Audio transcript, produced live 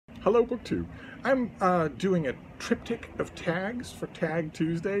Hello, BookTube. I'm doing a triptych of tags for Tag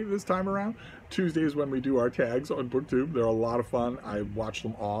Tuesday this time around. Tuesday is when we do our tags on BookTube. They're a lot of fun. I watch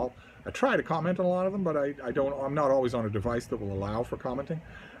them all. I try to comment on a lot of them, but I'm not always on a device that will allow for commenting.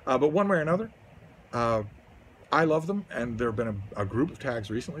 But one way or another, I love them, and there have been a group of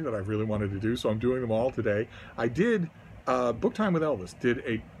tags recently that I've really wanted to do, so I'm doing them all today. I did Book Time with Elvis,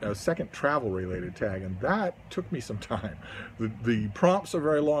 did a second travel-related tag, and that took me some time. The prompts are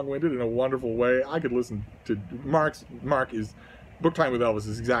very long-winded in a wonderful way. I could listen to Book Time with Elvis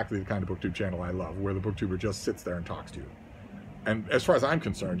is exactly the kind of BookTube channel I love, where the BookTuber just sits there and talks to you. And as far as I'm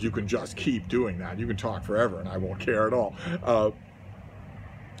concerned, you can just keep doing that. You can talk forever, and I won't care at all.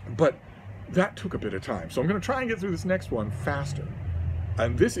 But that took a bit of time, so I'm going to try and get through this next one faster.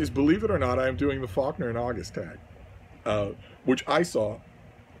 And this is, believe it or not, I'm doing the Faulkner in August tag. Which I saw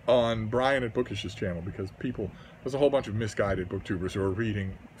on Brian at Bookish's channel, because there's a whole bunch of misguided booktubers who are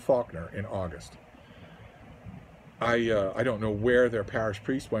reading Faulkner in August. I don't know where their parish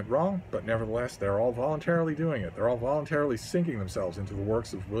priest went wrong, but nevertheless, they're all voluntarily doing it. They're all voluntarily sinking themselves into the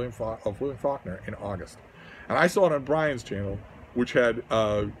works of William Faulkner in August. And I saw it on Brian's channel, which had,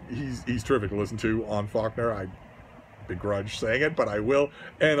 he's terrific to listen to on Faulkner. I begrudge saying it, but I will.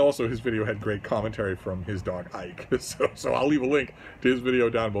 And also his video had great commentary from his dog Ike. So I'll leave a link to his video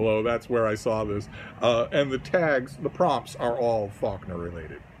down below. That's where I saw this. And the tags, the prompts are all Faulkner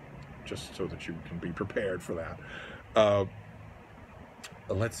related, just so that you can be prepared for that.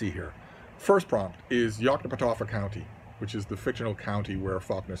 Let's see here. First prompt is Yoknapatawpha County, which is the fictional county where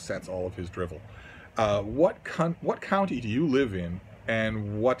Faulkner sets all of his drivel. What county do you live in,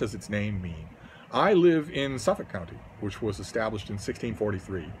 and what does its name mean? I live in Suffolk County, which was established in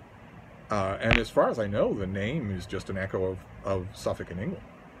 1643. And as far as I know, the name is just an echo of Suffolk in England.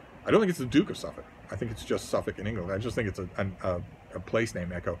 I don't think it's the Duke of Suffolk. I think it's just Suffolk in England. I just think it's a place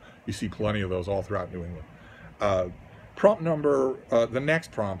name echo. You see plenty of those all throughout New England. Prompt number, the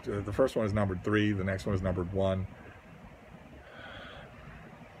next prompt, the first one is numbered 3, the next one is numbered 1.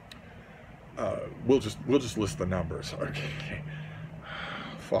 We'll just list the numbers. Okay.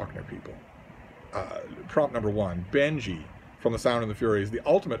 Faulkner people. Prompt number 1, Benjy from The Sound and the Fury is the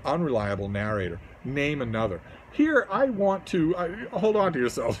ultimate unreliable narrator. Name another. Here I want to, hold on to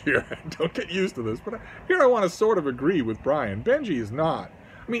yourselves here, don't get used to this, but here I want to sort of agree with Brian. Benjy is not,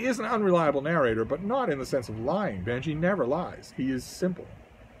 I mean, he is an unreliable narrator, but not in the sense of lying. Benjy never lies. He is simple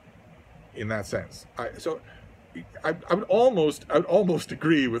in that sense. I would almost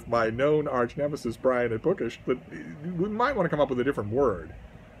agree with my known arch nemesis Brian at Bookish that we might want to come up with a different word.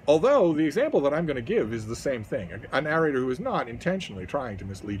 Although the example that I'm going to give is the same thing, a narrator who is not intentionally trying to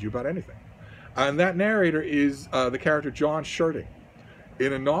mislead you about anything. And that narrator is the character John Shirting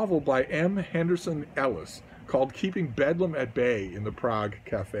in a novel by M. Henderson Ellis called Keeping Bedlam at Bay in the Prague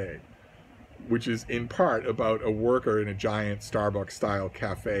Cafe, which is in part about a worker in a giant Starbucks-style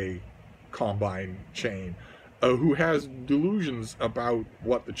cafe combine chain who has delusions about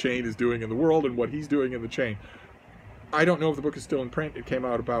what the chain is doing in the world and what he's doing in the chain. I don't know if the book is still in print. It came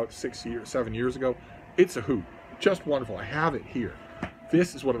out about 7 years ago. It's a hoot. Just wonderful. I have it here.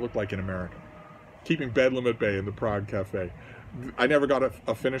 This is what it looked like in America. Keeping Bedlam at Bay in the Prague Cafe. I never got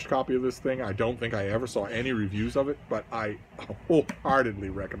a finished copy of this thing. I don't think I ever saw any reviews of it, but I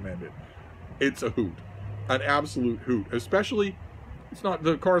wholeheartedly recommend it. It's a hoot. An absolute hoot. Especially, it's not,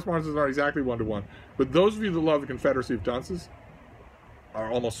 the correspondence is not exactly one-to-one, but those of you that love the Confederacy of Dunces are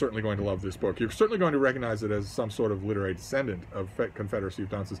almost certainly going to love this book. You're certainly going to recognize it as some sort of literary descendant of Confederacy of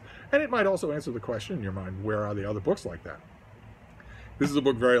Dunces. And it might also answer the question in your mind, where are the other books like that? This is a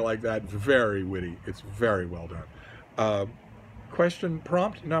book very like that, very witty. It's very well done.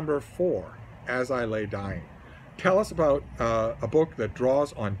 Prompt number 4, As I Lay Dying. Tell us about a book that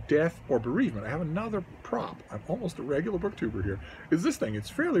draws on death or bereavement. I have another prop. I'm almost a regular booktuber here. Is this thing. It's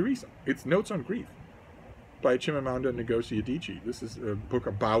fairly recent. It's Notes on Grief by Chimamanda Ngozi Adichie. This is a book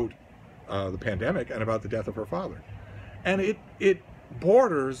about the pandemic and about the death of her father. And it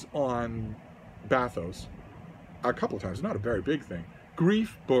borders on bathos a couple of times, not a very big thing.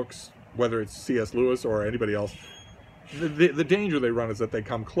 Grief books, whether it's C.S. Lewis or anybody else, the danger they run is that they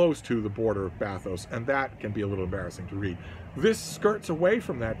come close to the border of bathos, and that can be a little embarrassing to read. This skirts away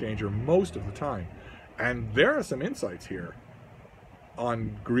from that danger most of the time. And there are some insights here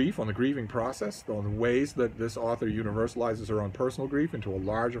on grief, on the grieving process, on the ways that this author universalizes her own personal grief into a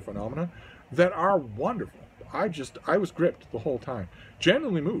larger phenomenon that are wonderful. I was gripped the whole time,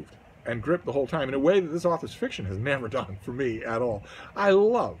 genuinely moved and gripped the whole time in a way that this author's fiction has never done for me at all. I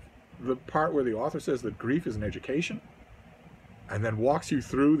love the part where the author says that grief is an education and then walks you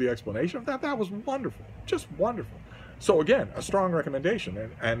through the explanation of that. That was wonderful, just wonderful. So again, a strong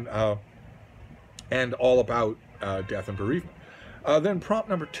recommendation, and all about death and bereavement. Then prompt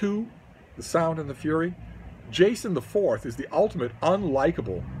number 2, The Sound and the Fury. Jason the Fourth is the ultimate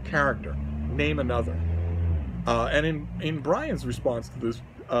unlikable character. Name another. And in Brian's response to this,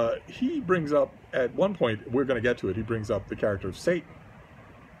 he brings up, at one point, we're going to get to it, he brings up the character of Satan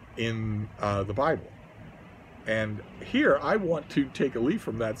in the Bible. And here I want to take a leaf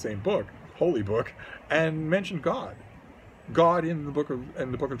from that same book, holy book, and mention God. God in the book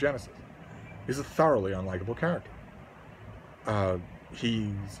of Genesis is a thoroughly unlikable character.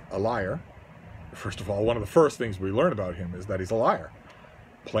 He's a liar. First of all, one of the first things we learn about him is that he's a liar.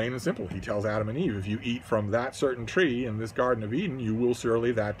 Plain and simple. He tells Adam and Eve, if you eat from that certain tree in this Garden of Eden, you will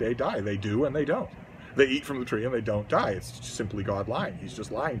surely that day die. They do and they don't. They eat from the tree and they don't die. It's simply God lying. He's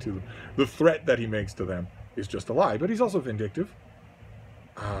just lying to them. The threat that he makes to them is just a lie. But he's also vindictive,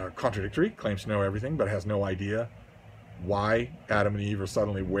 contradictory, claims to know everything, but has no idea why Adam and Eve are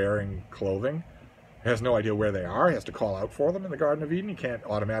suddenly wearing clothing. He has no idea where they are. He has to call out for them in the Garden of Eden. He can't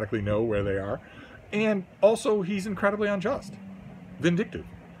automatically know where they are. And also, he's incredibly unjust, vindictive.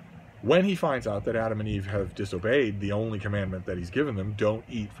 When he finds out that Adam and Eve have disobeyed the only commandment that he's given them, don't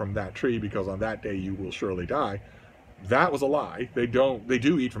eat from that tree because on that day you will surely die, that was a lie. They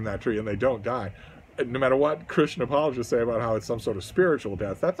do eat from that tree and they don't die. No matter what Christian apologists say about how it's some sort of spiritual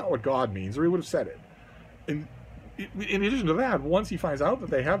death, that's not what God means, or he would have said it. In addition to that, once he finds out that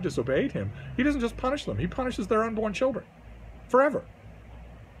they have disobeyed him, he doesn't just punish them, he punishes their unborn children forever.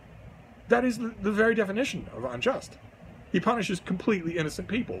 That is the very definition of unjust. He punishes completely innocent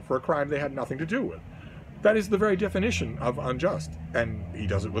people for a crime they had nothing to do with. That is the very definition of unjust, and he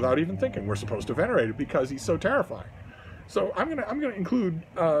does it without even thinking. We're supposed to venerate it because he's so terrifying. So I'm gonna include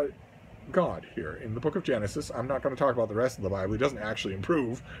God here in the book of Genesis. I'm not going to talk about the rest of the Bible. He doesn't actually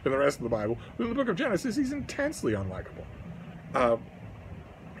improve in the rest of the Bible. But in the book of Genesis, he's intensely unlikable.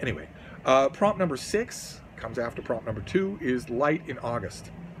 Anyway, prompt number 6 comes after prompt number 2 is Light in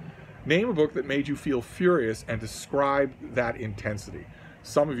August. Name a book that made you feel furious and describe that intensity.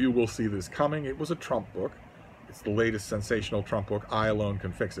 Some of you will see this coming. It was a Trump book. It's the latest sensational Trump book, I Alone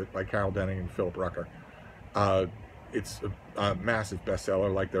Can Fix It, by Carol Denning and Philip Rucker. It's a massive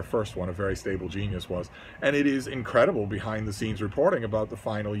bestseller, like their first one, A Very Stable Genius, was. And it is incredible behind-the-scenes reporting about the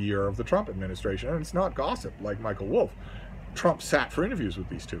final year of the Trump administration. And it's not gossip like Michael Wolff. Trump sat for interviews with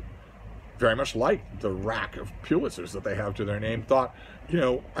these two. Very much like the rack of Pulitzers that they have to their name, thought, you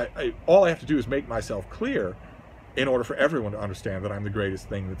know, all I have to do is make myself clear in order for everyone to understand that I'm the greatest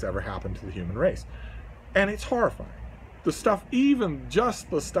thing that's ever happened to the human race. And it's horrifying. The stuff, even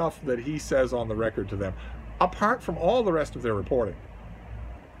just the stuff that he says on the record to them, apart from all the rest of their reporting,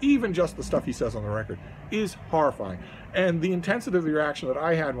 even just the stuff he says on the record is horrifying. And the intensity of the reaction that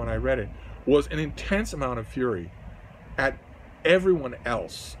I had when I read it was an intense amount of fury at everyone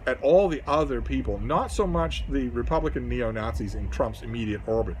else, at all the other people, not so much the Republican neo-Nazis in Trump's immediate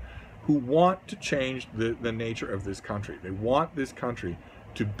orbit, who want to change the nature of this country. They want this country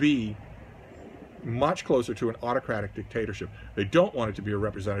to be much closer to an autocratic dictatorship. They don't want it to be a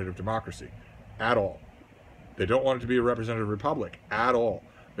representative democracy at all. They don't want it to be a representative republic at all.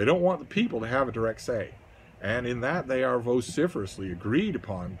 They don't want the people to have a direct say. And in that, they are vociferously agreed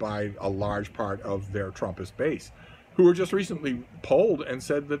upon by a large part of their Trumpist base, who were just recently polled and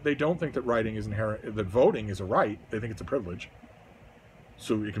said that they don't think that writing is inherent, that voting is a right. They think it's a privilege,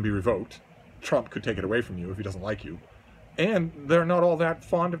 so it can be revoked. Trump could take it away from you if he doesn't like you. And they're not all that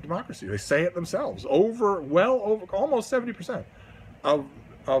fond of democracy. They say it themselves. Well over almost 70% of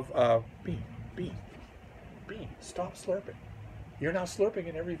Bean, stop slurping. You're now slurping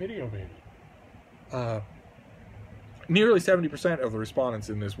in every video, baby. Nearly 70% of the respondents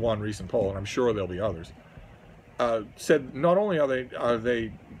in this one recent poll, and I'm sure there'll be others, said not only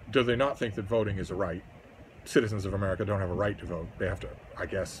do they not think that voting is a right. Citizens of America don't have a right to vote. They have to, I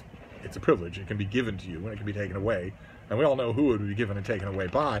guess, it's a privilege. It can be given to you and it can be taken away. And we all know who it would be given and taken away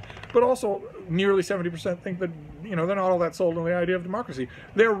by. But also, nearly 70% think that, you know, they're not all that sold on the idea of democracy.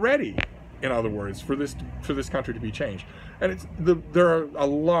 They're ready, in other words, for this country to be changed. And there are a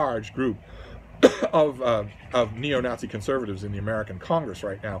large group of neo-Nazi conservatives in the American Congress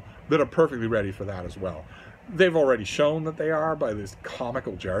right now that are perfectly ready for that as well. They've already shown that they are by this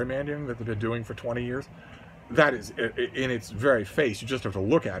comical gerrymandering that they've been doing for 20 years. That is, in its very face, you just have to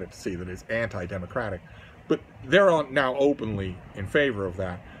look at it to see that it's anti-democratic. But they're now openly in favor of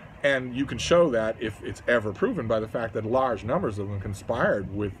that. And you can show that if it's ever proven by the fact that large numbers of them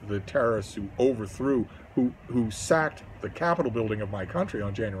conspired with the terrorists who overthrew, who sacked the Capitol building of my country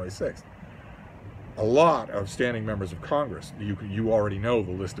on January 6th. A lot of standing members of Congress, you already know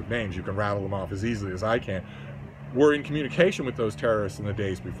the list of names, you can rattle them off as easily as I can, were in communication with those terrorists in the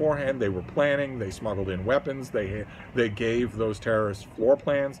days beforehand. They were planning, they smuggled in weapons, they gave those terrorists floor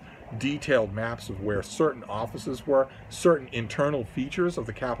plans, detailed maps of where certain offices were, certain internal features of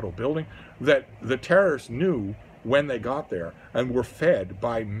the Capitol building that the terrorists knew when they got there and were fed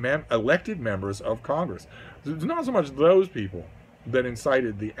by elected members of Congress. It's not so much those people that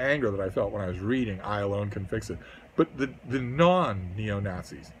incited the anger that I felt when I was reading I Alone Can Fix It, but the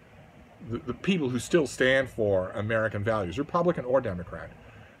non-neo-Nazis. The people who still stand for American values, Republican or Democrat,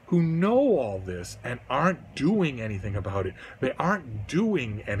 who know all this and aren't doing anything about it. They aren't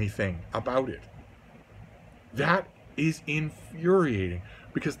doing anything about it. That is infuriating,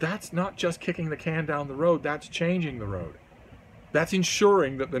 because that's not just kicking the can down the road, that's changing the road. That's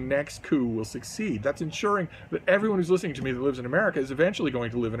ensuring that the next coup will succeed. That's ensuring that everyone who's listening to me that lives in America is eventually going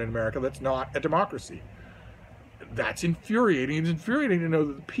to live in an America that's not a democracy. That's infuriating. It's infuriating to know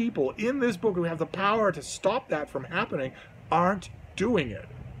that the people in this book who have the power to stop that from happening aren't doing it.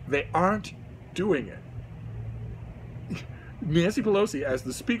 They aren't doing it. Nancy Pelosi, as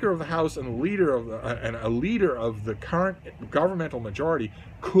the Speaker of the House and a leader of the current governmental majority,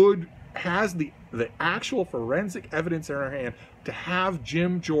 has the actual forensic evidence in her hand to have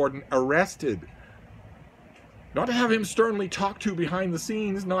Jim Jordan arrested. Not to have him sternly talked to behind the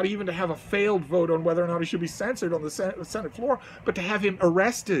scenes, not even to have a failed vote on whether or not he should be censored on the Senate floor, but to have him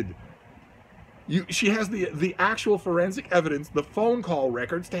arrested. She has the actual forensic evidence, the phone call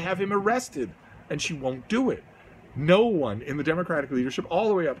records, to have him arrested, and she won't do it. No one in the Democratic leadership, all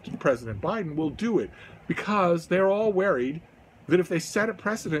the way up to President Biden, will do it, because they're all worried that if they set a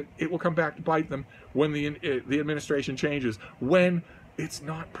precedent, it will come back to bite them when the administration changes, when it's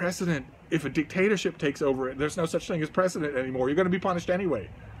not precedent. If a dictatorship takes over, there's no such thing as precedent anymore. You're going to be punished anyway.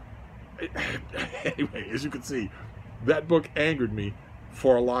 Anyway, as you can see, that book angered me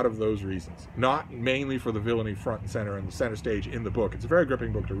for a lot of those reasons. Not mainly for the villainy front and center and the center stage in the book. It's a very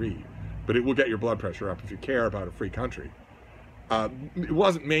gripping book to read, but it will get your blood pressure up if you care about a free country. It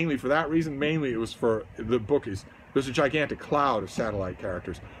wasn't mainly for that reason. Mainly it was for the book there's a gigantic cloud of satellite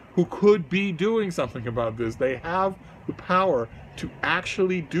characters who could be doing something about this. They have the power to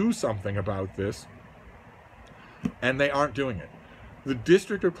actually do something about this, and they aren't doing it. The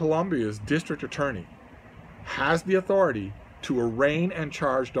District of Columbia's district attorney has the authority to arraign and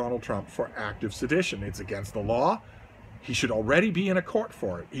charge Donald Trump for active sedition. It's against the law. He should already be in a court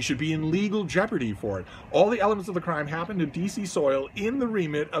for it. He should be in legal jeopardy for it. All the elements of the crime happen to D.C. soil in the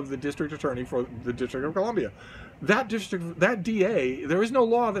remit of the district attorney for the District of Columbia. That DA, there is no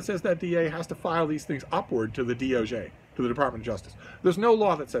law that says that DA has to file these things upward to the DOJ, to the Department of Justice. There's no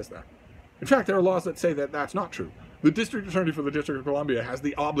law that says that. In fact, there are laws that say that that's not true. The district attorney for the District of Columbia has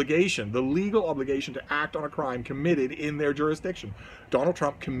the obligation, the legal obligation, to act on a crime committed in their jurisdiction. Donald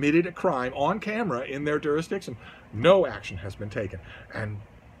Trump committed a crime on camera in their jurisdiction. No action has been taken. And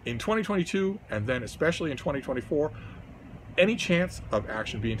in 2022, and then especially in 2024, any chance of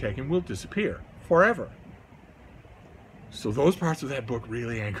action being taken will disappear forever. So those parts of that book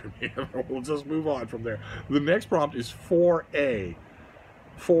really angered me. We'll just move on from there. The next prompt is 4A.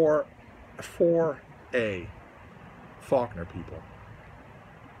 4A. Faulkner people.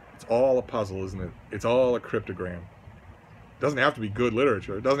 It's all a puzzle, isn't it? It's all a cryptogram. It doesn't have to be good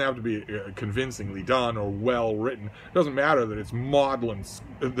literature. It doesn't have to be convincingly done or well written. It doesn't matter that it's maudlin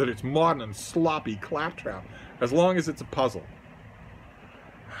and sloppy claptrap, as long as it's a puzzle.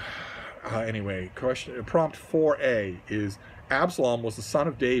 Anyway, prompt 4A is: Absalom was the son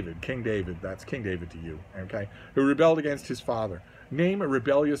of David, King David, that's King David to you, okay, who rebelled against his father. Name a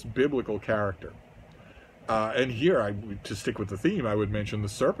rebellious biblical character. And here, to stick with the theme, I would mention the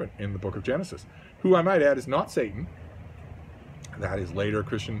serpent in the book of Genesis, who I might add is not Satan. That is later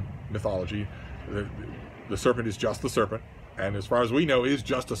Christian mythology. The serpent is just the serpent, and as far as we know, is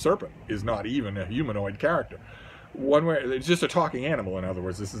just a serpent, is not even a humanoid character. It's just a talking animal, in other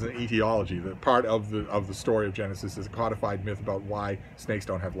words. This is an etiology. The part of the story of Genesis is a codified myth about why snakes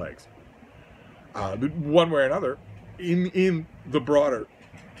don't have legs. One way or another, in the broader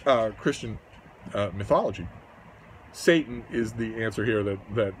Christian mythology, Satan is the answer here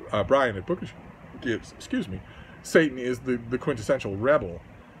that Brian at Bookish gives. Excuse me. Satan is the quintessential rebel,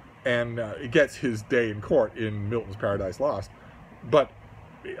 and it gets his day in court in Milton's Paradise Lost. But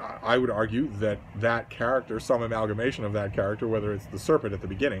I would argue that that character, some amalgamation of that character, whether it's the serpent at the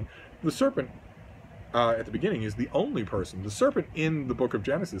beginning, the serpent at the beginning is the only person. The serpent in the book of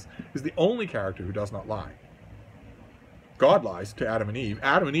Genesis is the only character who does not lie. God lies to Adam and Eve.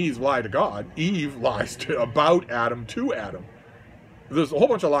 Adam and Eve lie to God. Eve lies about Adam to Adam. There's a whole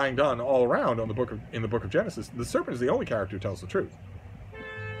bunch of lying done all around in the book of Genesis. The serpent is the only character who tells the truth.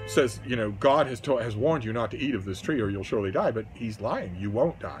 says, you know, God has warned you not to eat of this tree or you'll surely die, but he's lying. You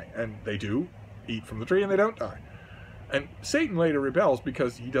won't die. And they do eat from the tree and they don't die. And Satan later rebels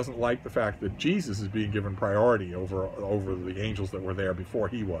because he doesn't like the fact that Jesus is being given priority over the angels that were there before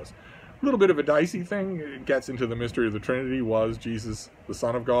he was. A little bit of a dicey thing. It gets into the mystery of the Trinity. Was Jesus the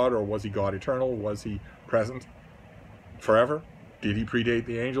Son of God, or was he God eternal? Was he present forever? Did he predate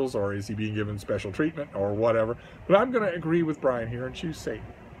the angels, or is he being given special treatment, or whatever? But I'm going to agree with Brian here and choose Satan.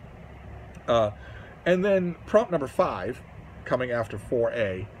 And then prompt number 5, coming after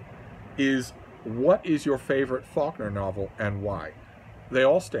 4A, is, what is your favorite Faulkner novel and why? They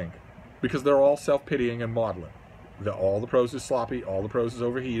all stink, because they're all self-pitying and maudlin. All the prose is sloppy, all the prose is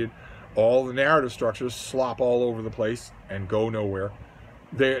overheated, all the narrative structures slop all over the place and go nowhere.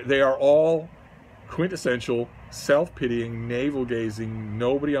 They are all quintessential, self-pitying, navel-gazing,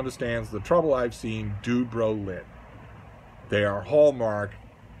 nobody understands the trouble I've seen, dude bro lit. They are hallmark,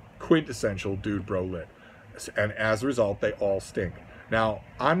 quintessential dude bro lit. And as a result, they all stink. Now,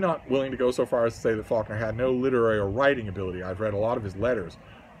 I'm not willing to go so far as to say that Faulkner had no literary or writing ability. I've read a lot of his letters.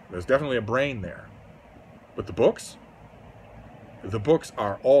 There's definitely a brain there. But the books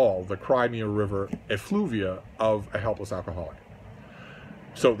are all the Crimea River effluvia of a helpless alcoholic.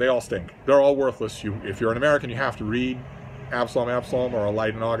 So they all stink. They're all worthless. If you're an American, you have to read Absalom, or A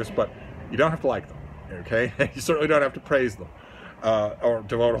Light in August, but you don't have to like them, okay? You certainly don't have to praise them. Or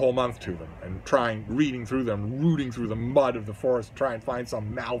devote a whole month to them and reading through them, rooting through the mud of the forest, try and find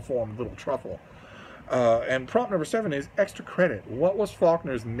some malformed little truffle. And prompt number 7 is extra credit. What was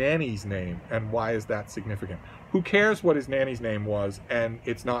Faulkner's nanny's name, and why is that significant? Who cares what his nanny's name was, and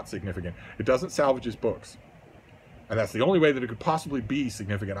it's not significant. It doesn't salvage his books. And that's the only way that it could possibly be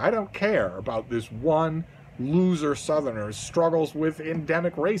significant. I don't care about this one loser southerner's struggles with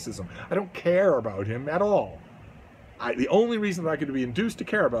endemic racism. I don't care about him at all. The only reason that I could be induced to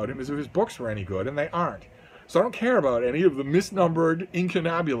care about him is if his books were any good, and they aren't. So I don't care about any of the misnumbered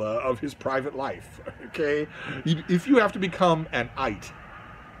incunabula of his private life, okay? If you have to become an ite,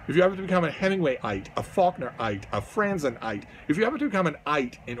 if you have to become a Hemingway-ite, a Faulkner-ite, a Franzen-ite, if you have to become an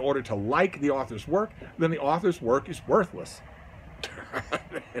ite in order to like the author's work, then the author's work is worthless.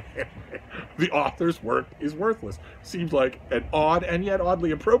 The author's work is worthless. Seems like an odd and yet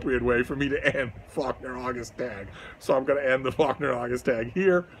oddly appropriate way for me to end Faulkner August tag. So I'm going to end the Faulkner August tag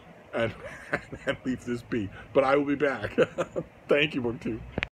here and leave this be. But I will be back. Thank you, BookTube.